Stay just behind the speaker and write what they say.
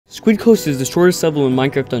Squid Coast is the shortest level in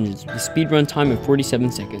Minecraft Dungeons with a speedrun time of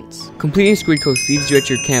 47 seconds. Completing Squid Coast leaves you at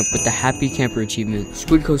your camp with the Happy Camper achievement.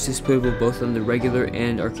 Squid Coast is playable both on the regular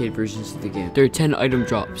and arcade versions of the game. There are 10 item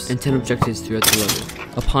drops and 10 objectives throughout the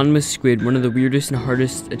level. Eponymous Squid, one of the weirdest and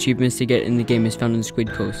hardest achievements to get in the game, is found in Squid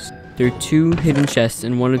Coast. There are 2 hidden chests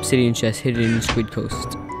and 1 obsidian chest hidden in Squid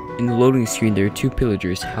Coast. In the loading screen, there are 2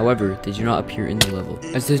 pillagers, however, they do not appear in the level.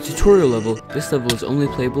 As a tutorial level, this level is only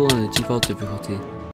playable on the default difficulty.